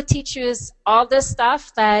people would teach you is all this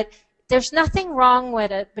stuff that there's nothing wrong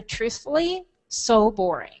with it, but truthfully, so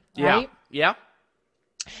boring, right? Yeah.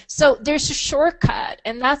 So there's a shortcut,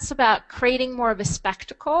 and that's about creating more of a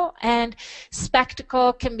spectacle. And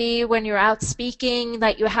spectacle can be when you're out speaking,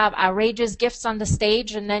 that you have outrageous gifts on the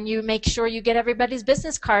stage, and then you make sure you get everybody's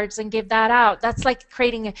business cards and give that out. That's like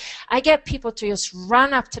creating I get people to just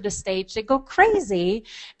run up to the stage. They go crazy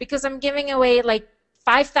because I'm giving away like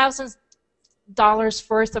 $5,000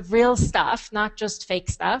 worth of real stuff, not just fake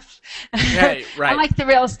stuff. Right. I like the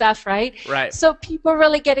real stuff, right? Right. So people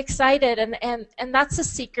really get excited, and that's a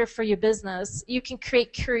secret for your business. You can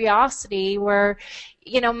create curiosity where,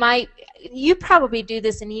 you probably do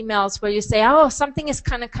this in emails where you say, oh, something is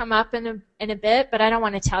going to come up in a bit, but I don't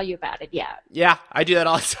want to tell you about it yet. Yeah, I do that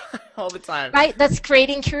all the time. All the time. Right? That's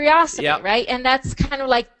creating curiosity, Yep. right? And that's kind of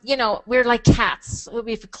like, we're like cats.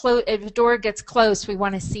 If a door gets closed, we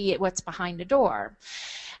want to see what's behind the door.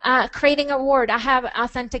 Creating award. I have an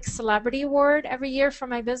Authentic Celebrity Award every year for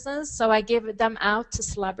my business, so I give them out to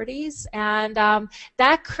celebrities, and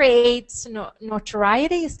that creates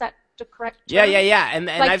notoriety. Is that the correct term? Yeah. And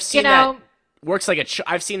Like, I've seen that works like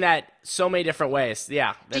I've seen that so many different ways.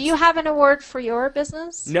 Yeah. Do you have an award for your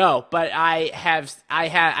business? No, but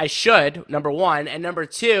I should, number one, and number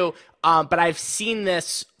two, but I've seen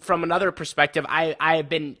this from another perspective. I have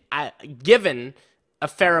been given a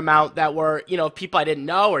fair amount that were, people I didn't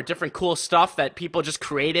know, or different cool stuff that people just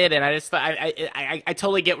created, and I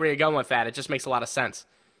totally get where you're going with that. It just makes a lot of sense.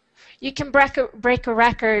 You can break a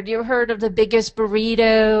record. You heard of the biggest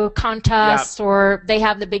burrito contest, or they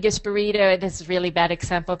have the biggest burrito. This is a really bad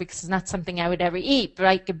example because it's not something I would ever eat,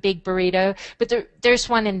 like a big burrito. But there's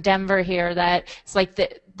one in Denver here that it's like the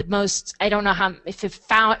most, I don't know how, if it's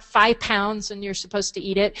 5 pounds and you're supposed to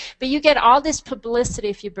eat it. But you get all this publicity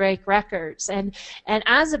if you break records. And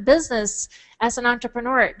as a business, as an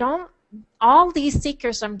entrepreneur, all these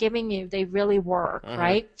secrets I'm giving you, they really work,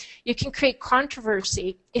 right? You can create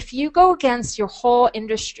controversy. If you go against your whole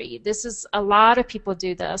industry, this is, a lot of people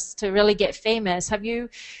do this to really get famous. Have you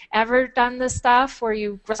ever done this stuff where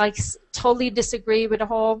you like totally disagree with the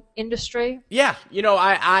whole industry? Yeah. In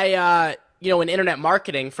internet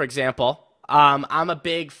marketing, for example, I'm a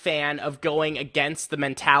big fan of going against the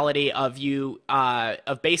mentality of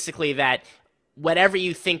of basically that whatever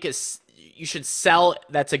you think you should sell,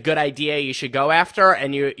 that's a good idea, you should go after,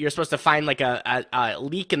 and you're supposed to find like a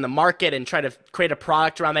leak in the market and try to create a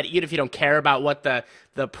product around that, even if you don't care about what the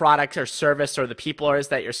product or service or the people is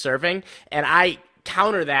that you're serving. And I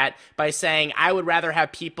counter that by saying I would rather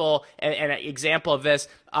have people, and an example of this,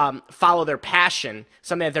 follow their passion,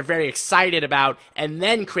 something that they're very excited about, and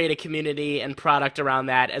then create a community and product around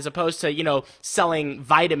that, as opposed to, selling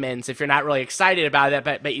vitamins if you're not really excited about it,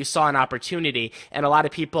 but you saw an opportunity. And a lot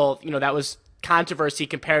of people, that was controversy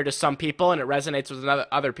compared to some people, and it resonates with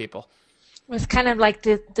other people. It's kind of like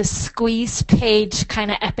the squeeze page kind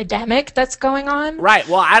of epidemic that's going on. Right.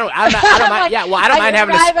 Well, I don't mind. Like, Yeah. Well, I don't mind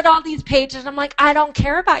having I arrive at all these pages. I'm like, I don't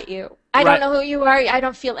care about you. I Right. don't know who you are. I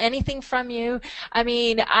don't feel anything from you. I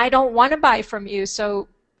mean, I don't want to buy from you. So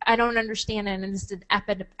I don't understand it, and it's an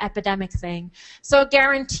epidemic thing. So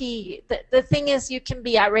guarantee, the thing is, you can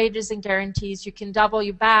be outrageous in guarantees. You can double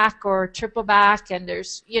you back or triple back, and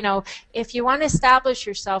there's, if you want to establish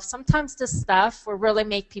yourself, sometimes this stuff will really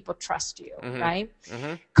make people trust you, right?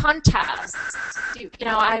 Contests.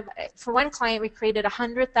 For one client, we created a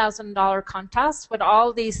 $100,000 contest with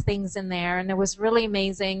all these things in there, and it was really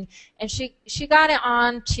amazing. And she got it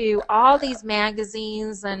on to all these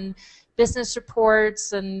magazines and business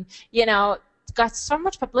reports, and got so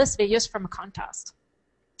much publicity just from a contest.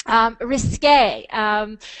 Risque.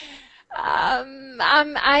 I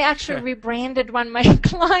actually rebranded one of my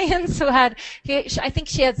clients who I think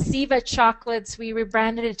she had Ziva chocolates. We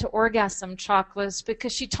rebranded it to Orgasm chocolates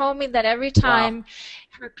because she told me that every time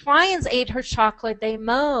her clients ate her chocolate, they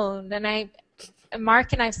moaned. And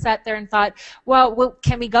Mark and I sat there and thought, well,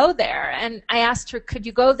 can we go there? And I asked her, could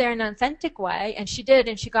you go there in an authentic way? And she did,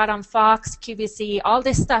 and she got on Fox, QVC, all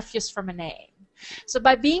this stuff just from a name. So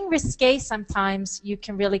by being risque, sometimes you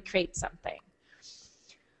can really create something.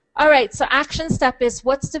 All right, so action step is,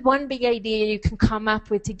 what's the one big idea you can come up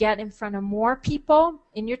with to get in front of more people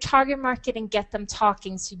in your target market and get them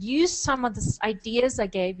talking? So use some of the ideas I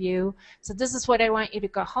gave you. So this is what I want you to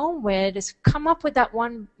go home with, is come up with that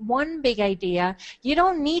one big idea. You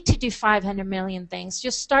don't need to do 500 million things.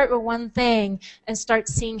 Just start with one thing and start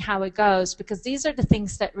seeing how it goes, because these are the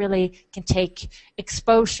things that really can take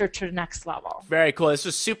exposure to the next level. Very cool. This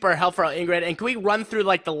was super helpful, Ingrid. And can we run through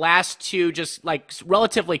like the last two, just like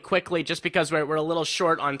relatively quickly, just because we're a little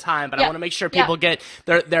short on time, but I Yeah, want to make sure yeah. people get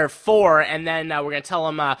their 4, and then we're going to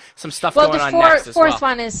tell them some stuff Well, going the on next as fourth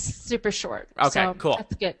well. one is super short. Okay, So cool.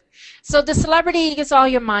 that's good. So the celebrity is all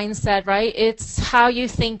your mindset, right? It's how you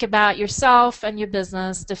think about yourself and your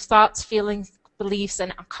business, the thoughts, feelings, beliefs,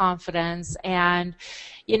 and confidence. And,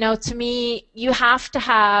 to me, you have to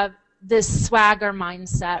have this swagger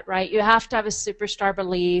mindset, right? You have to have a superstar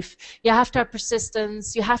belief. You have to have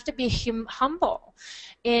persistence. You have to be humble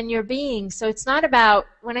in your being. So it's not about,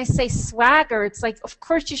 when I say swagger, it's like, of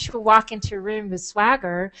course you should walk into a room with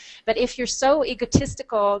swagger, but if you're so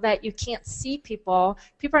egotistical that you can't see people,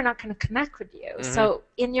 people are not going to connect with you. Mm-hmm. So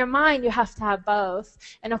in your mind, you have to have both.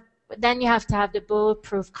 And then you have to have the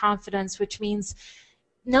bulletproof confidence, which means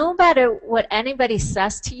no matter what anybody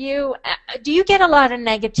says to you, do you get a lot of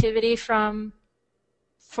negativity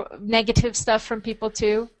negative stuff from people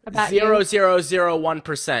too about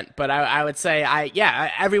 0.001%, but I would say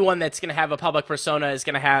everyone that's going to have a public persona is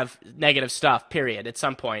going to have negative stuff, period, at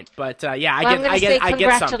some point. But I get some.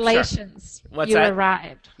 Congratulations, Sure. you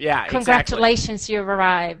arrived. Yeah, congratulations, exactly. you've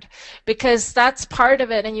arrived, because that's part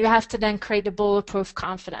of it, and you have to then create a bulletproof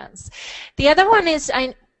confidence. The other one is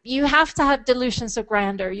you have to have delusions of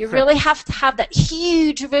grandeur. You really have to have that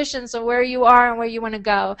huge visions of where you are and where you want to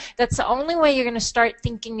go. That's the only way you're going to start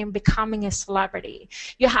thinking and becoming a celebrity.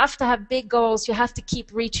 You have to have big goals. You have to keep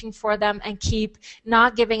reaching for them and keep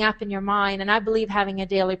not giving up in your mind. And I believe having a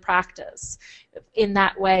daily practice in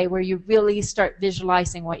that way where you really start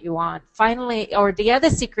visualizing what you want. Finally, or the other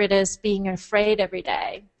secret is being afraid every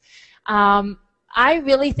day. I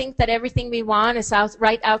really think that everything we want is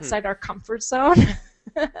right outside our comfort zone.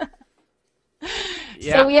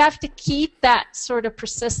 Yeah. So we have to keep that sort of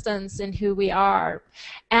persistence in who we are.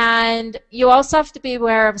 And you also have to be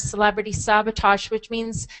aware of celebrity sabotage, which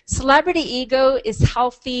means celebrity ego is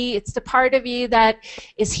healthy. It's the part of you that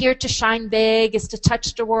is here to shine big, is to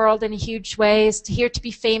touch the world in a huge way, is here to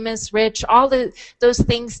be famous, rich, all those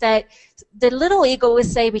things that the little ego would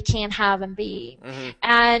say we can't have and be. Mm-hmm.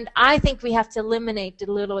 And I think we have to eliminate the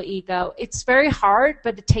little ego. It's very hard,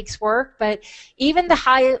 but it takes work. But even the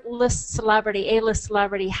high-list celebrity, A-list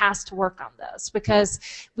celebrity, has to work on this, because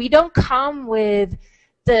we don't come with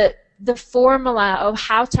the formula of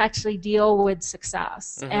how to actually deal with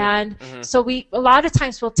success. Mm-hmm. And mm-hmm. so a lot of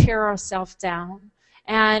times we'll tear ourselves down.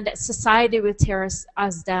 And society will tear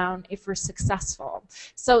us down if we're successful.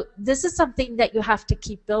 So this is something that you have to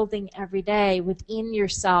keep building every day within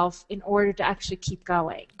yourself in order to actually keep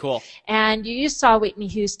going. Cool. And you saw Whitney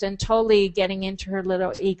Houston totally getting into her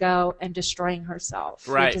little ego and destroying herself,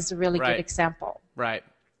 right. which is a really good example. Right.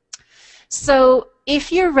 So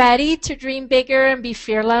if you're ready to dream bigger and be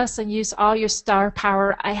fearless and use all your star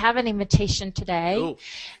power, I have an invitation today. Ooh.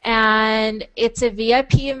 And it's a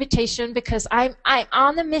VIP invitation because I'm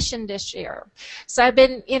on a mission this year. So I've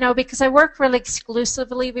been, because I work really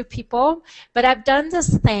exclusively with people, but I've done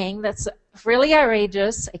this thing that's really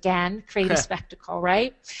outrageous, again, create a spectacle,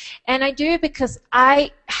 right? And I do it because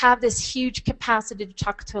I have this huge capacity to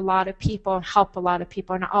talk to a lot of people and help a lot of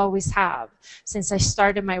people, and I always have since I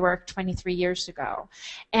started my work 23 years ago.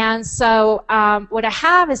 And so what I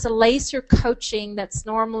have is a laser coaching that's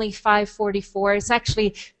normally $544. It's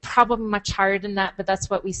actually probably much higher than that, but that's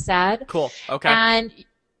what we said. Cool. Okay. And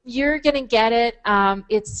you're going to get it.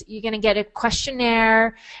 You're going to get a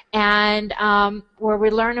questionnaire, and where we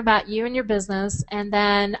learn about you and your business. And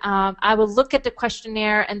then I will look at the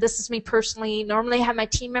questionnaire, and this is me personally. Normally I have my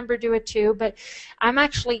team member do it too, but I'm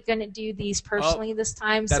actually going to do these personally this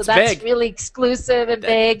time. That's so that's big. Really exclusive and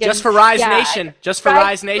big. Just and, for RISE Nation. Just for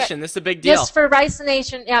RISE Nation. This is a big deal. Just for RISE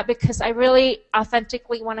Nation, yeah, because I really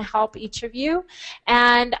authentically want to help each of you.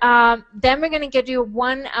 And then we're going to give you a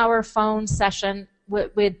 1-hour phone session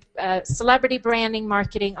with celebrity branding,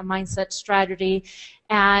 marketing, a mindset strategy.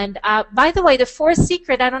 And by the way, the fourth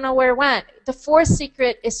secret, I don't know where it went. The fourth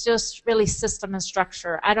secret is just really system and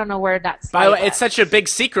structure. I don't know where that's. By the way, it's such a big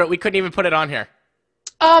secret, we couldn't even put it on here.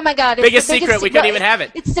 Oh my God! It's biggest secret, we couldn't even have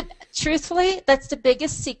it. Truthfully, that's the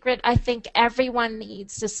biggest secret I think everyone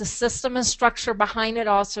needs. It's the system and structure behind it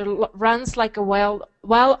all, so it runs like a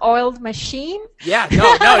well-oiled machine. Yeah,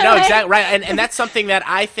 no, exactly right. And that's something that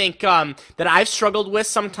I think that I've struggled with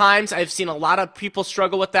sometimes. I've seen a lot of people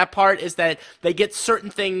struggle with that part, is that they get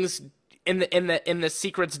certain things in the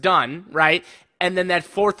secrets done, right? And then that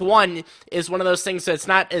fourth one is one of those things that's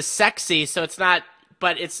not as sexy, so it's not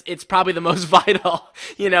but it's probably the most vital, of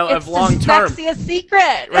It's the long term. sexiest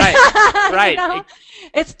secret. Right, right.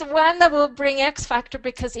 It's the one that will bring X factor,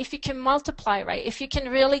 because if you can multiply, right, if you can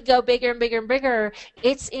really go bigger and bigger and bigger,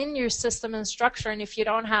 it's in your system and structure, and if you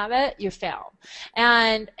don't have it, you fail.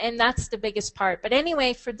 And that's the biggest part. But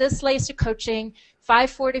anyway, for this laser coaching,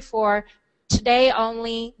 $544. Today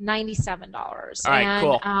only $97. All right,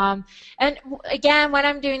 cool. And again, when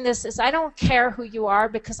I'm doing this is I don't care who you are,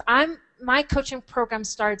 because my coaching program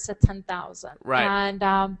starts at 10,000. Right.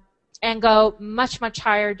 And go much, much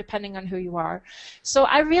higher depending on who you are. So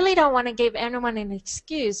I really don't want to give anyone an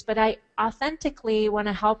excuse, but I authentically want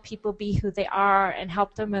to help people be who they are and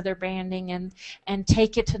help them with their branding and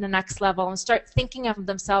take it to the next level and start thinking of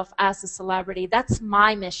themselves as a celebrity. That's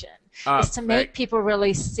my mission, is to make people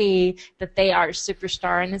really see that they are a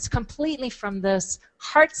superstar, and it's completely from this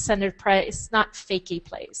heart-centered place, not fakey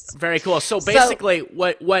place. Very cool. So basically,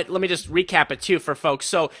 what let me just recap it too for folks.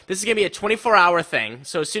 So this is gonna be a 24-hour thing.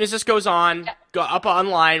 So as soon as this goes on, go up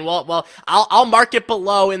online. Well, I'll mark it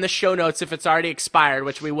below in the show notes if it's already expired,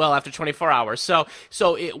 which we will after 24 hours. So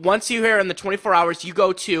once you hear in the 24 hours, you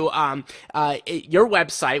go to your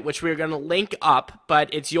website, which we're gonna link up,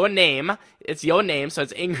 but it's your name. It's your name, so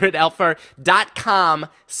it's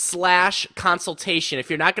ingridelfer.com/consultation. If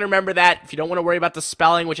you're not going to remember that, if you don't want to worry about the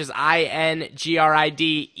spelling, which is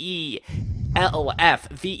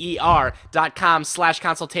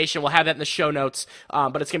ingridelfer.com/consultation, we'll have that in the show notes,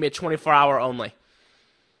 but it's going to be a 24-hour only.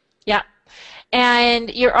 Yeah. And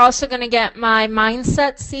you're also going to get my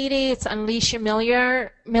mindset CD. It's Unleash Your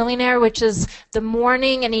Millionaire, which is the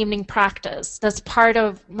morning and evening practice. That's part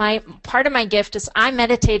of my gift. Is I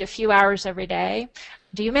meditate a few hours every day.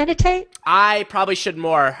 Do you meditate? I probably should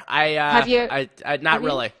more. Have you? Not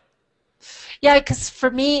really. Yeah, because for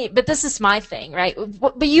me, but this is my thing, right?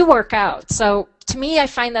 But you work out, so to me, I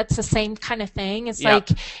find that's the same kind of thing. It's like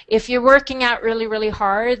if you're working out really, really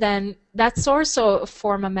hard, then that's also a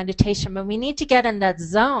form of meditation. But we need to get in that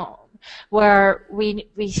zone where we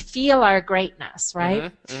feel our greatness,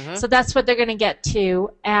 right? So that's what they're going to get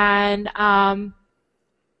to. And hold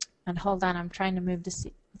on, I'm trying to move this.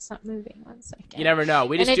 It's not moving. 1 second. You never know.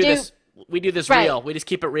 We just do this. We do this real. We just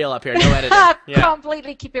keep it real up here. No editing.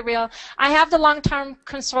 Completely keep it real. I have the long-term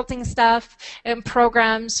consulting stuff and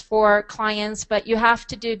programs for clients, but you have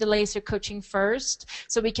to do the laser coaching first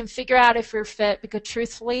so we can figure out if you're fit, because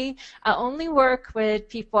truthfully, I only work with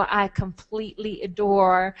people I completely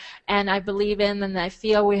adore and I believe in, and I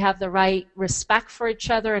feel we have the right respect for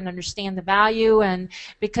each other and understand the value, and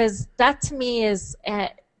because that to me is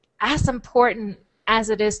as important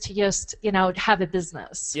as it is to just have a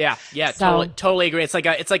business. Yeah, so, totally agree. It's like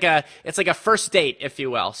a first date, if you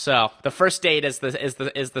will. So the first date is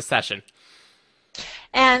the session.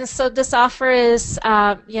 And so this offer is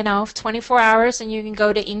 24 hours, and you can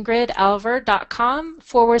go to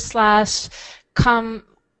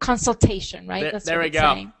ingridelver.com/consultation. Right. That's there what we it's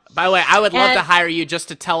go. saying. By the way, I would love to hire you just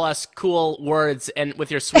to tell us cool words and with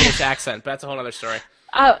your Swedish accent, but that's a whole other story.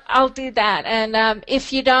 I'll do that. And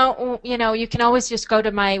if you don't, you can always just go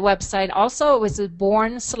to my website. Also, it was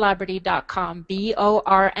borncelebrity.com,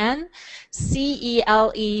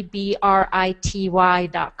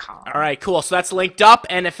 BORNCELEBRITY.com. All right, cool. So that's linked up.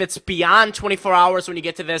 And if it's beyond 24 hours when you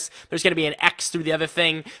get to this, there's going to be an X through the other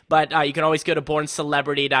thing. But you can always go to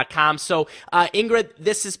borncelebrity.com. So, Ingrid,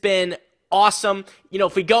 this has been awesome.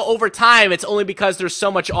 If we go over time, it's only because there's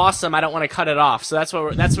so much awesome. I don't want to cut it off. So that's where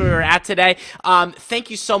we're at today. Thank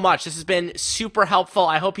you so much. This has been super helpful.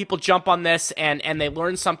 I hope people jump on this and they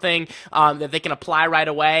learn something that they can apply right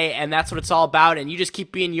away. And that's what it's all about. And you just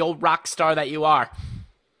keep being the old rock star that you are.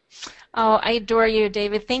 Oh, I adore you,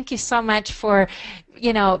 David. Thank you so much for,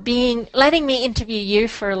 letting me interview you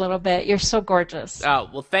for a little bit. You're so gorgeous. Oh,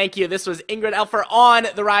 well, thank you. This was Ingrid Elfer on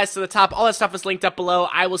The Rise to the Top. All that stuff is linked up below.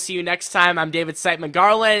 I will see you next time. I'm David Siteman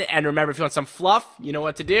Garland. And remember, if you want some fluff, you know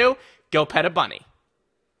what to do. Go pet a bunny.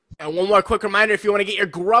 And one more quick reminder, if you want to get your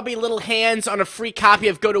grubby little hands on a free copy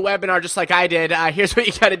of GoToWebinar just like I did, here's what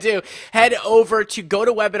you got to do. Head over to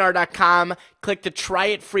gotowebinar.com, click the Try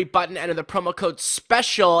It Free button, enter the promo code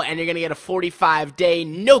SPECIAL, and you're going to get a 45-day,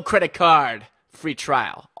 no credit card, free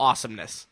trial. Awesomeness.